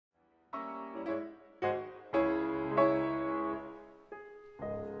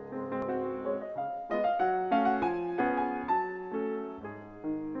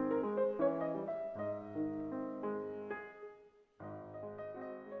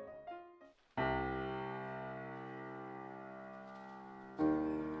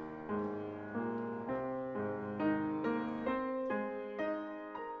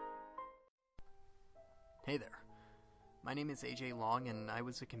Hey there. My name is AJ Long, and I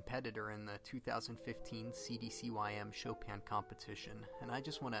was a competitor in the 2015 CDCYM Chopin competition, and I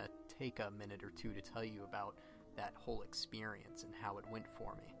just want to take a minute or two to tell you about that whole experience and how it went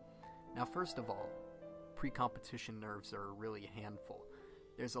for me. Now, first of all, pre-competition nerves are really a handful.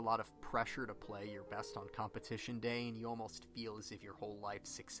 There's a lot of pressure to play your best on competition day, and you almost feel as if your whole life's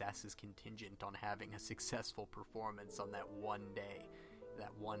success is contingent on having a successful performance on that one day,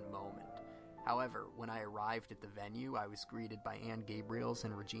 that one moment. However, when I arrived at the venue, I was greeted by Ann Gabriels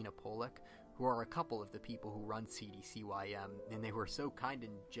and Regina Polak, who are a couple of the people who run CDCYM, and they were so kind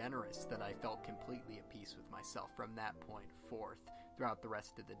and generous that I felt completely at peace with myself from that point forth. Throughout the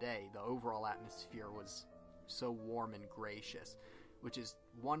rest of the day, the overall atmosphere was so warm and gracious, which is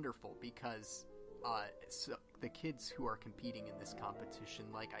wonderful because so the kids who are competing in this competition,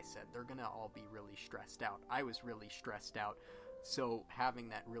 like I said, they're going to all be really stressed out. I was really stressed out. So having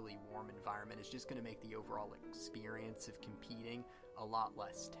that really warm environment is just going to make the overall experience of competing a lot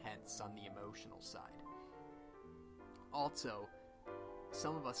less tense on the emotional side. Also,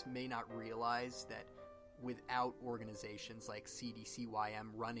 some of us may not realize that without organizations like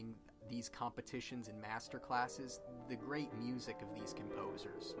CDCYM running these competitions and master classes, the great music of these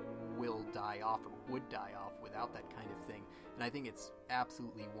composers will die off or would die off without that kind of thing. And I think it's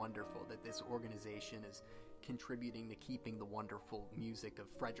absolutely wonderful that this organization is contributing to keeping the wonderful music of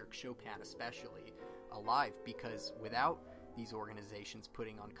Frederic Chopin especially alive, because without these organizations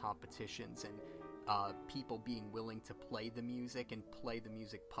putting on competitions and people being willing to play the music and play the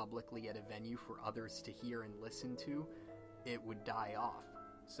music publicly at a venue for others to hear and listen to, it would die off.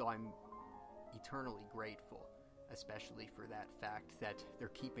 So I'm eternally grateful, especially for that fact that they're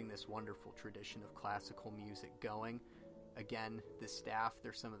keeping this wonderful tradition of classical music going. Again, the staff,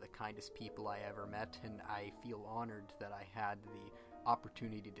 they're some of the kindest people I ever met, and I feel honored that I had the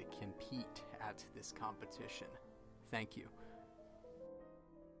opportunity to compete at this competition. Thank you.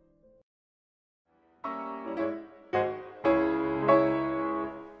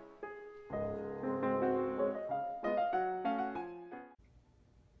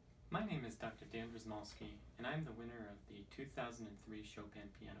 My name is Dr. Dan Brzezmalski, and I'm the winner of the 2003 Chopin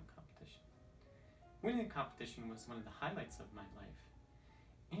piano competition. Winning the competition was one of the highlights of my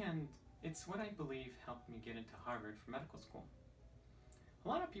life, and it's what I believe helped me get into Harvard for medical school. A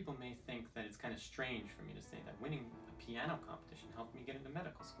lot of people may think that it's kind of strange for me to say that winning a piano competition helped me get into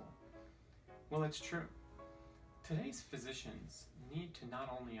medical school. Well, it's true. Today's physicians need to not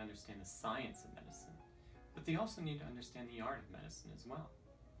only understand the science of medicine, but they also need to understand the art of medicine as well.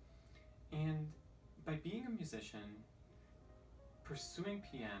 And by being a musician, pursuing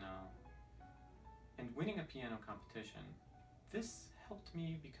piano, and winning a piano competition, this helped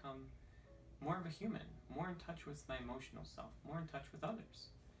me become more of a human, more in touch with my emotional self, more in touch with others.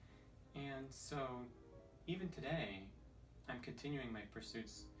 And so, even today, I'm continuing my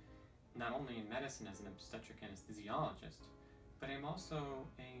pursuits not only in medicine as an obstetric anesthesiologist, but I'm also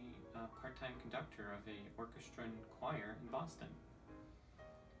a part-time conductor of an orchestra and choir in Boston.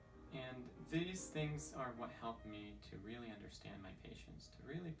 And these things are what help me to really understand my patients, to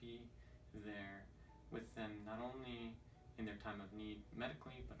really be there with them, not only in their time of need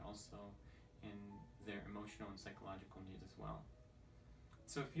medically, but also in their emotional and psychological needs as well.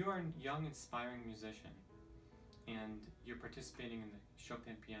 So if you're a young, inspiring musician and you're participating in the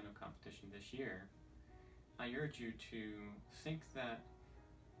Chopin piano competition this year, I urge you to think that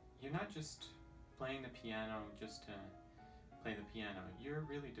you're not just playing the piano just to play the piano. You're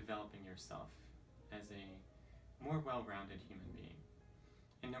really developing yourself as a more well-rounded human being.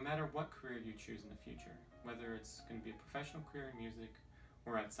 And no matter what career you choose in the future, whether it's going to be a professional career in music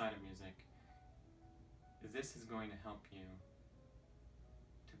or outside of music, this is going to help you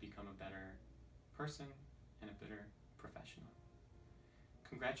to become a better person and a better professional.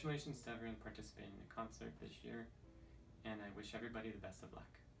 Congratulations to everyone participating in the concert this year, and I wish everybody the best of luck.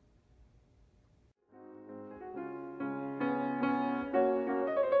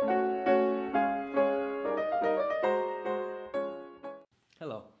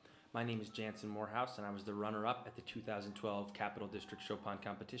 Hello, my name is Jansen Morehouse, and I was the runner-up at the 2012 Capital District Chopin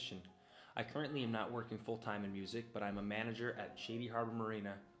competition. I currently am not working full-time in music, but I'm a manager at Shady Harbor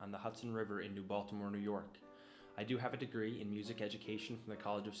Marina on the Hudson River in New Baltimore, New York. I do have a degree in music education from the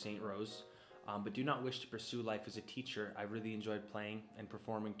College of St. Rose, but do not wish to pursue life as a teacher. I really enjoyed playing and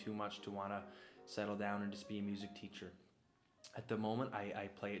performing too much to want to settle down and just be a music teacher. At the moment, I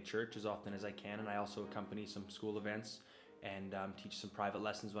play at church as often as I can, and I also accompany some school events and teach some private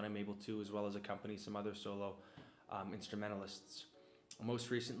lessons when I'm able to, as well as accompany some other solo instrumentalists.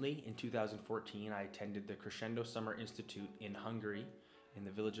 Most recently, in 2014, I attended the Crescendo Summer Institute in Hungary, in the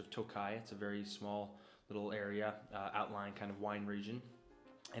village of Tokaj. It's a very small little area, outlying kind of wine region.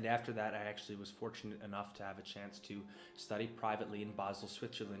 And after that, I actually was fortunate enough to have a chance to study privately in Basel,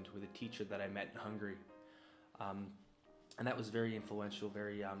 Switzerland, with a teacher that I met in Hungary. And that was very influential,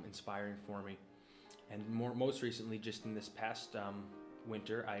 very inspiring for me. And most recently, just in this past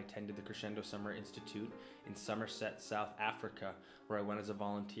winter, I attended the Crescendo Summer Institute in Somerset, South Africa, where I went as a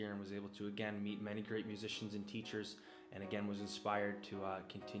volunteer and was able to again meet many great musicians and teachers, and again was inspired to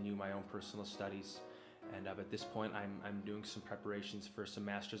continue my own personal studies. And at this point, I'm doing some preparations for some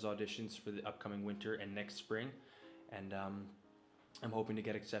master's auditions for the upcoming winter and next spring, and I'm hoping to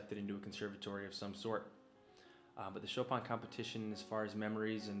get accepted into a conservatory of some sort. But the Chopin competition, as far as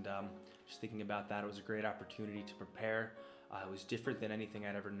memories and just thinking about that, it was a great opportunity to prepare. It was different than anything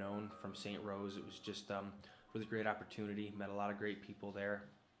I'd ever known from St. Rose. It was just really great opportunity, met a lot of great people there,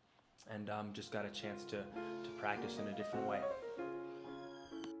 and just got a chance to practice in a different way.